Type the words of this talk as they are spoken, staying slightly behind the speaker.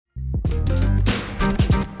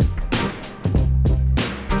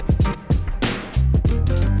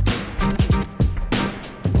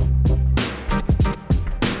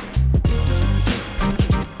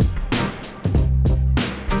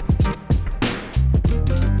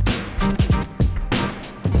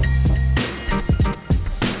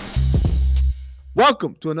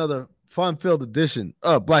Welcome to another fun-filled edition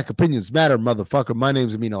of Black Opinions Matter, motherfucker. My name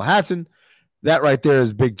is Amin Hassan. That right there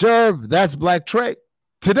is Big Jerv. That's Black Trey.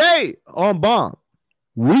 Today on Bomb,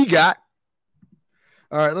 we got...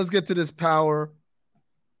 All right, let's get to this power.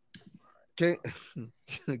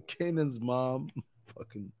 Kanan's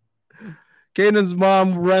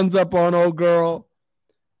mom runs up on old girl,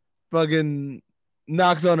 fucking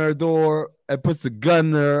knocks on her door and puts a gun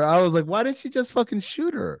in her. I was like, why didn't she just fucking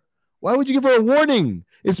shoot her? Why would you give her a warning?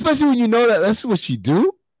 Especially when you know that that's what she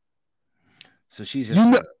do. So she's just,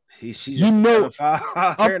 a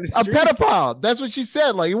pedophile. That's what she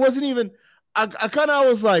said. Like, it wasn't even, I kind of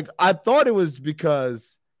was like, I thought it was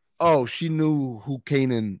because, she knew who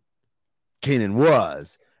Kanan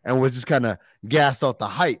was and was just kind of gassed out the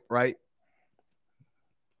hype, right?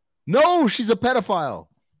 No, she's a pedophile.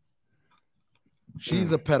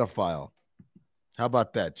 She's a pedophile. How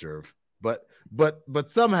about that, Jerv? But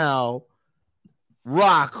somehow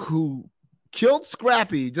Rock, who killed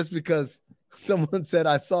Scrappy just because someone said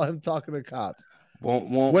I saw him talking to cops,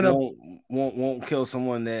 won't kill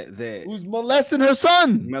someone that who's molesting her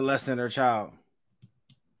son, molesting her child,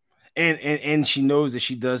 and she knows that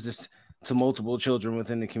she does this to multiple children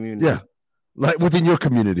within the community. Yeah, like within your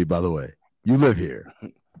community, by the way, you live here.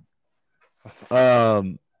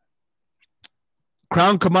 Crown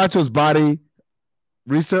Camacho's body.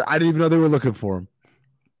 Research. I didn't even know they were looking for him.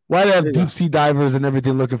 Why do they have deep sea divers and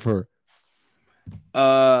everything looking for?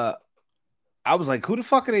 I was like, who the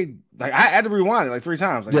fuck are they? Like, I had to rewind it like 3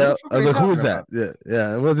 times. Like, yeah, I was like, who is that?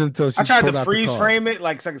 Yeah. It wasn't until I tried to freeze frame it,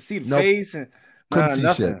 like, so I could see the face and couldn't see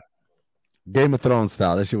nothing. Shit. Game of Thrones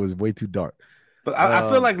style. That shit was way too dark. But I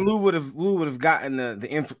feel like Lou would have gotten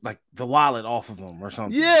the wallet off of him or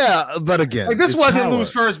something. Yeah, but again, like this wasn't power. Lou's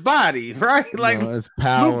first body, right? Like no, it's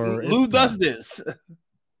power. Lou does this.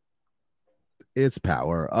 It's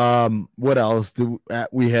power. What else did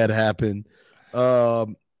we had happen?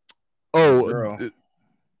 The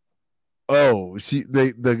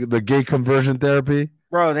gay conversion therapy.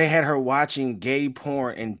 Bro, they had her watching gay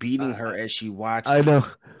porn and beating her as she watched. I know.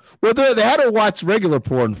 Well, they had her watch regular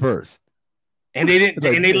porn first. And they didn't,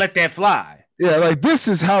 and they let that fly. Yeah, like this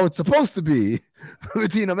is how it's supposed to be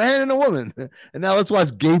between a man and a woman. And now let's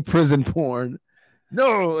watch gay prison porn.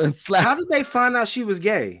 No, and slap. How did they find out she was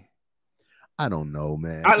gay? I don't know,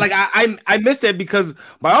 man. I missed that because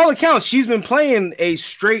by all accounts, she's been playing a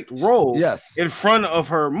straight role. Yes, in front of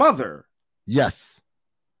her mother. Yes,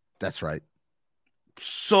 that's right.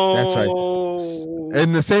 So that's right.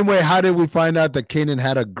 In the same way, how did we find out that Kanan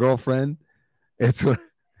had a girlfriend?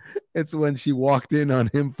 It's when she walked in on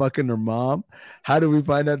him fucking her mom. How do we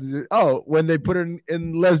find out? When they put her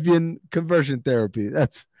in lesbian conversion therapy.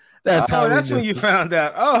 That's how. That's when you found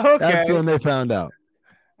out. Oh, okay. That's when they found out.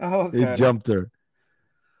 Oh, okay. He jumped her.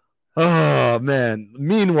 Oh man.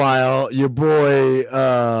 Meanwhile, your boy,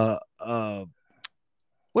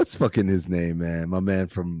 what's fucking his name, man? My man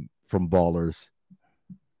from Ballers.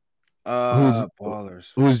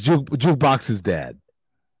 Ballers. Who's Jukebox's dad?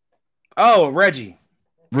 Oh, Reggie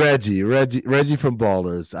from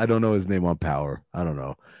Ballers. I don't know his name on Power. I don't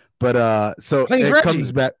know. But so it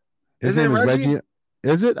comes back. His name is Reggie.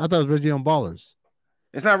 Is it? I thought it was Reggie on Ballers.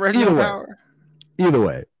 It's not Reggie on Power. Either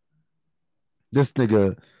way. This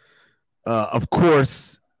nigga, of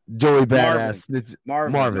course, Joey Badass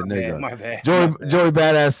Marvin. There you go. My bad. Joey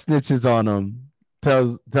Badass snitches on him.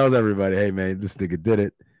 Tells everybody, hey man, this nigga did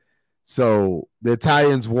it. So the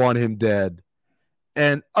Italians want him dead.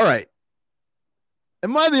 And all right.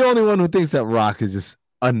 Am I the only one who thinks that Rock is just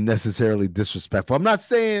unnecessarily disrespectful? I'm not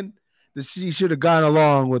saying that she should have gone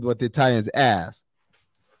along with what the Italians asked,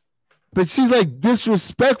 but she's like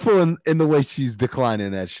disrespectful in the way she's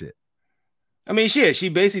declining that shit. I mean, she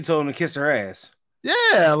basically told him to kiss her ass.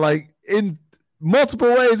 Yeah, like in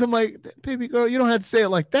multiple ways. I'm like, baby girl, you don't have to say it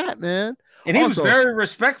like that, man. And he was very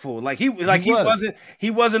respectful. Like he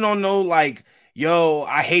wasn't on no like, yo,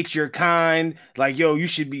 I hate your kind. Like, yo, you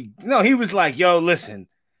should be. No, he was like, yo, listen,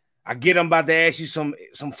 I get I'm about to ask you some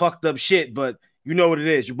fucked up shit, but you know what it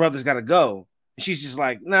is. Your brother's got to go. And she's just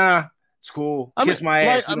like, nah, it's cool. Kiss my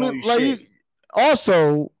ass.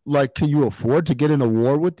 Also, like, can you afford to get in a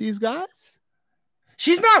war with these guys?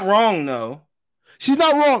 She's not wrong, though. She's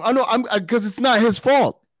not wrong. I know, because it's not his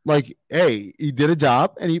fault. Like, hey, he did a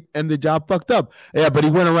job and the job fucked up. Yeah, but he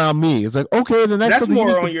went around me. It's like, okay, then that's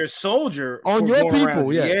more on your soldier, on your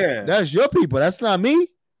people. Yeah, that's your people. That's not me.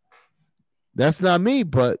 That's not me.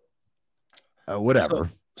 But whatever.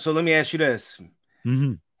 So let me ask you this,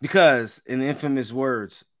 because in the infamous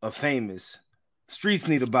words of Famous, streets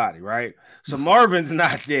need a body, right? So Marvin's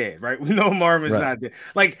not dead, right? We know Marvin's not dead.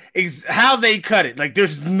 Like, how they cut it, like,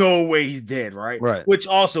 there's no way he's dead, right? Right. Which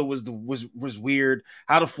also was weird.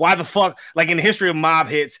 Why the fuck? Like, in the history of mob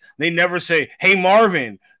hits, they never say, "Hey,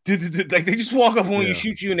 Marvin." Like, they just walk up on you,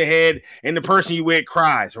 shoot you in the head, and the person you with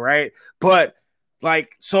cries, right? But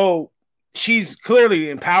like, so she's clearly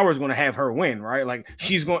in Power is going to have her win, right? Like,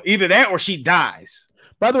 she's going either that or she dies.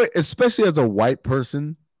 By the way, especially as a white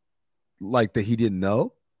person, like that he didn't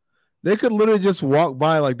know, they could literally just walk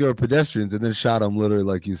by like they were pedestrians and then shot him, literally,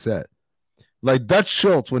 like you said. Like Dutch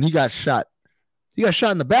Schultz, when he got shot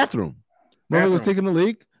in the bathroom. Remember he was taking the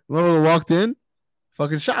leak? Remember he walked in,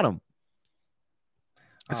 fucking shot him.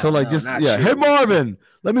 So like, no, just hey Marvin,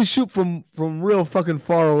 let me shoot from real fucking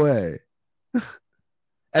far away.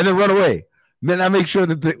 And then run away. Then I make sure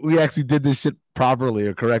that we actually did this shit properly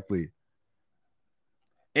or correctly.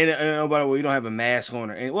 And by the way, you don't have a mask on,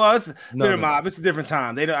 or well, it's mob. It's a different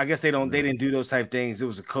time. They don't. I guess they don't. They didn't do those type things. It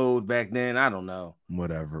was a code back then. I don't know.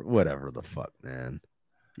 Whatever the fuck, man.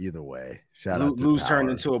 Either way, shout out to Lou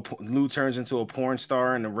turns into a porn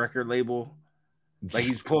star in the record label. Like,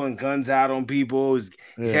 he's pulling guns out on people. He's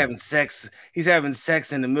having sex. He's having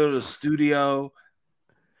sex in the middle of the studio.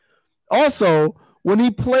 Also, when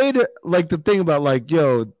he played like the thing about like,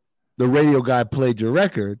 yo, the radio guy played your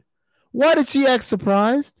record. Why did she act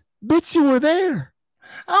surprised? Bitch, you were there.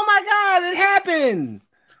 Oh my God, it happened.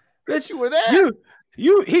 Bitch, you were there.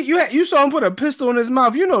 You saw him put a pistol in his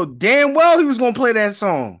mouth. You know damn well he was gonna play that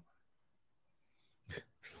song.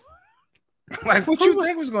 Like, what you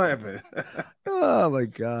think was gonna happen? Oh my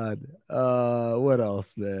God. What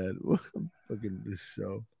else, man? Fucking this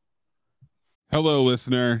show. Hello,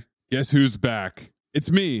 listener. Guess who's back? It's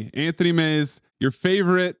me, Anthony Mays, your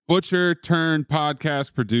favorite butcher turned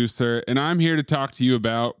podcast producer, and I'm here to talk to you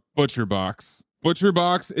about ButcherBox.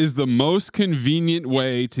 ButcherBox is the most convenient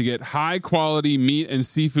way to get high quality meat and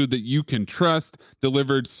seafood that you can trust,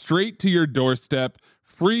 delivered straight to your doorstep,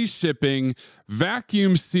 free shipping,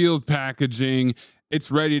 vacuum sealed packaging. It's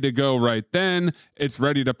ready to go right then. It's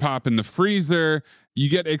ready to pop in the freezer. You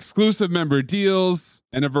get exclusive member deals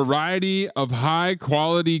and a variety of high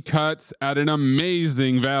quality cuts at an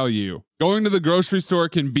amazing value. Going to the grocery store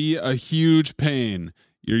can be a huge pain.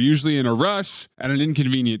 You're usually in a rush at an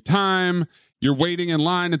inconvenient time. You're waiting in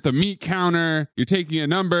line at the meat counter. You're taking a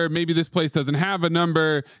number. Maybe this place doesn't have a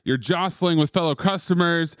number. You're jostling with fellow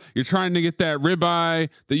customers. You're trying to get that ribeye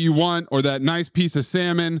that you want or that nice piece of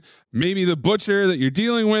salmon. Maybe the butcher that you're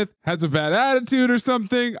dealing with has a bad attitude or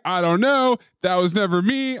something. I don't know. That was never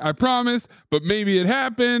me, I promise. But maybe it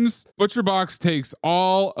happens. ButcherBox takes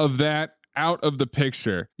all of that out of the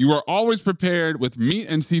picture. You are always prepared with meat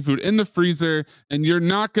and seafood in the freezer, and you're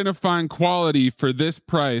not going to find quality for this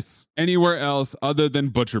price anywhere else other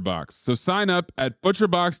than ButcherBox. So sign up at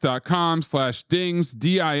butcherbox.com/dings,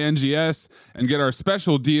 D-I-N-G-S, and get our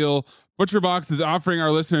special deal. ButcherBox is offering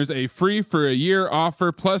our listeners a free for a year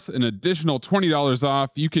offer plus an additional $20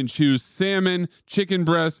 off. You can choose salmon, chicken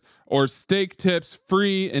breast, or steak tips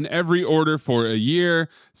free in every order for a year.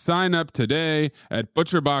 Sign up today at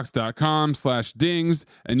butcherbox.com/dings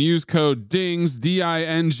and use code DINGS,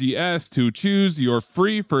 D-I-N-G-S, to choose your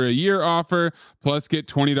free for a year offer plus get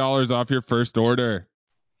 $20 off your first order.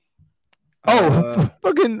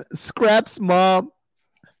 Fucking Scrap's mom.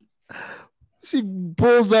 She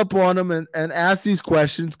pulls up on him and asks these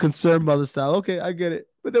questions, concerned mother style. Okay, I get it.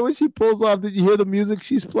 But then when she pulls off, did you hear the music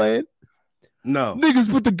she's playing? No. Niggas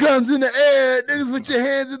put the guns in the air. Niggas put your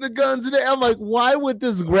hands in the guns in the air. I'm like, why would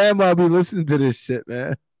this grandma be listening to this shit,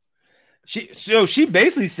 man? She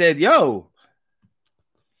basically said, yo,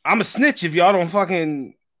 I'm a snitch if y'all don't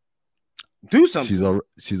fucking do something.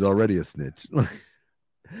 She's already a snitch.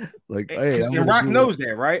 Like, hey, and Rock knows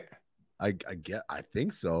that, right? I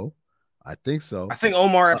think so. I think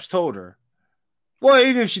Omar Epps told her. Well,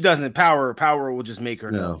 even if she doesn't, Power will just make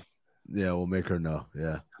her know. Yeah, we'll make her know.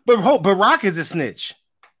 Yeah. But Rock is a snitch.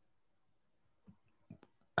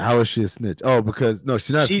 How is she a snitch? Oh, because no,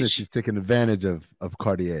 she's not a snitch. She's taking advantage of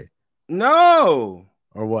Cartier. No.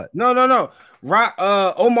 Or what? No. Rock,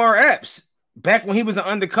 Omar Epps. Back when he was an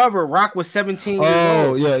undercover, Rock was 17 years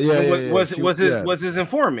old. Yeah. Was his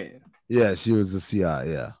informant. Yeah, she was the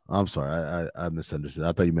CI. Yeah, I'm sorry, I misunderstood.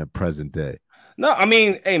 I thought you meant present day. No, I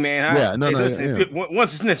mean, hey man, listen,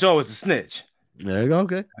 once a snitch, always a snitch. There you go.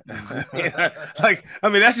 Okay. Like, I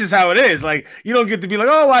mean, that's just how it is. Like, you don't get to be like,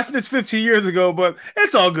 oh, I snitched 15 years ago, but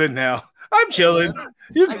it's all good now. I'm chilling.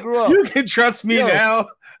 You can trust me now.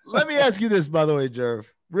 Let me ask you this, by the way, Jerv.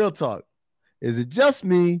 Real talk. Is it just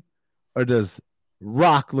me, or does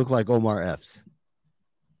Rock look like Omar Epps?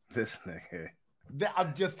 This nigga.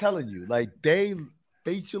 I'm just telling you, like, they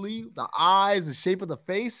facially, the eyes, the shape of the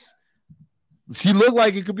face, she looked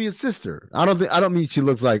like it could be a sister. I don't mean she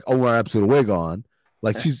looks like Omar Epps with a wig on.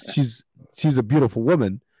 Like, she's a beautiful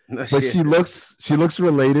woman, but she looks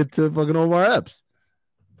related to fucking Omar Epps.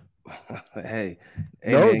 Hey,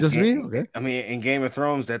 no, man, just me. Okay. I mean, in Game of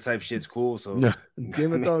Thrones, that type of shit's cool. So yeah,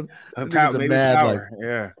 Game of Thrones, maybe mad, power. Like,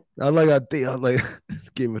 yeah. I like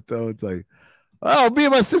Game of Thrones. Like, oh, me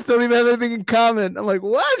and my sister don't even have anything in common. I'm like,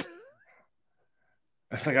 what?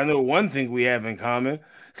 It's like, I know one thing we have in common.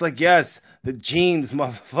 It's like, yes, the genes,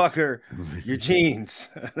 motherfucker. Your genes.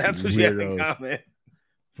 That's what you have in common.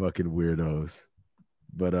 Fucking weirdos.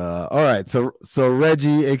 But all right. So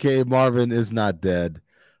Reggie, aka Marvin, is not dead.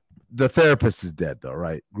 The therapist is dead, though,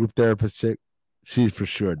 right? Group therapist chick, she's for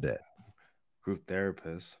sure dead. Group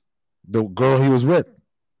therapist, the girl he was with,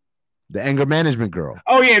 the anger management girl.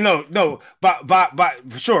 Oh yeah, no, but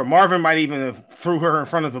for sure, Marvin might even have threw her in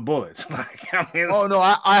front of the bullets. Like, I mean, oh no,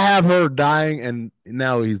 I have her dying, and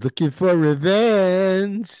now he's looking for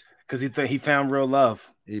revenge because he found real love.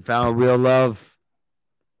 He found real love.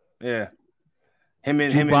 Yeah, him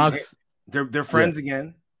and they're friends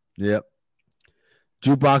again. Yep.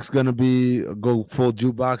 Jukebox gonna go full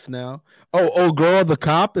jukebox now. Oh, girl, the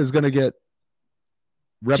cop is gonna get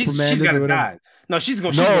reprimanded. She's gonna die. No, she's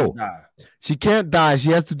gonna die. She can't die. She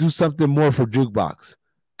has to do something more for Jukebox,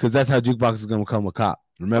 because that's how Jukebox is gonna become a cop.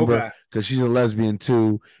 Remember? Because she's a lesbian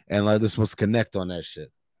too, and like they're supposed to connect on that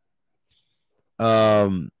shit.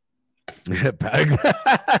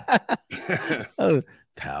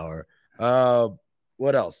 Power.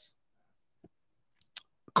 What else?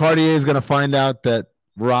 Cartier is gonna find out that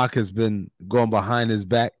Rock has been going behind his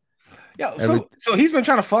back. Yeah, so he's been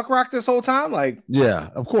trying to fuck Rock this whole time? Like, yeah,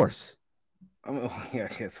 of course. I mean, yeah,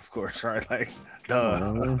 I guess, of course, right? Like,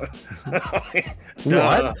 duh.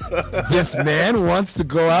 What? This man wants to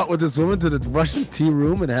go out with this woman to the Russian tea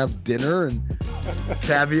room and have dinner and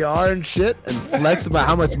caviar and shit and flex about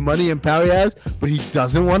how much money and power he has, but he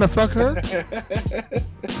doesn't want to fuck her?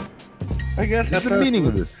 I guess that's the meaning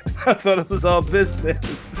of this. I thought it was all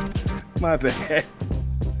business. My bad.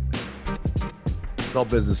 It's all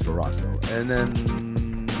business for Rock, though. And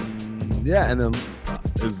then,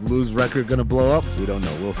 is Lou's record gonna blow up? We don't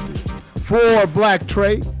know. We'll see. For Black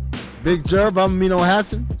Trey, Big Jerv, I'm Amino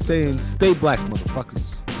Hassan saying, stay black, motherfuckers.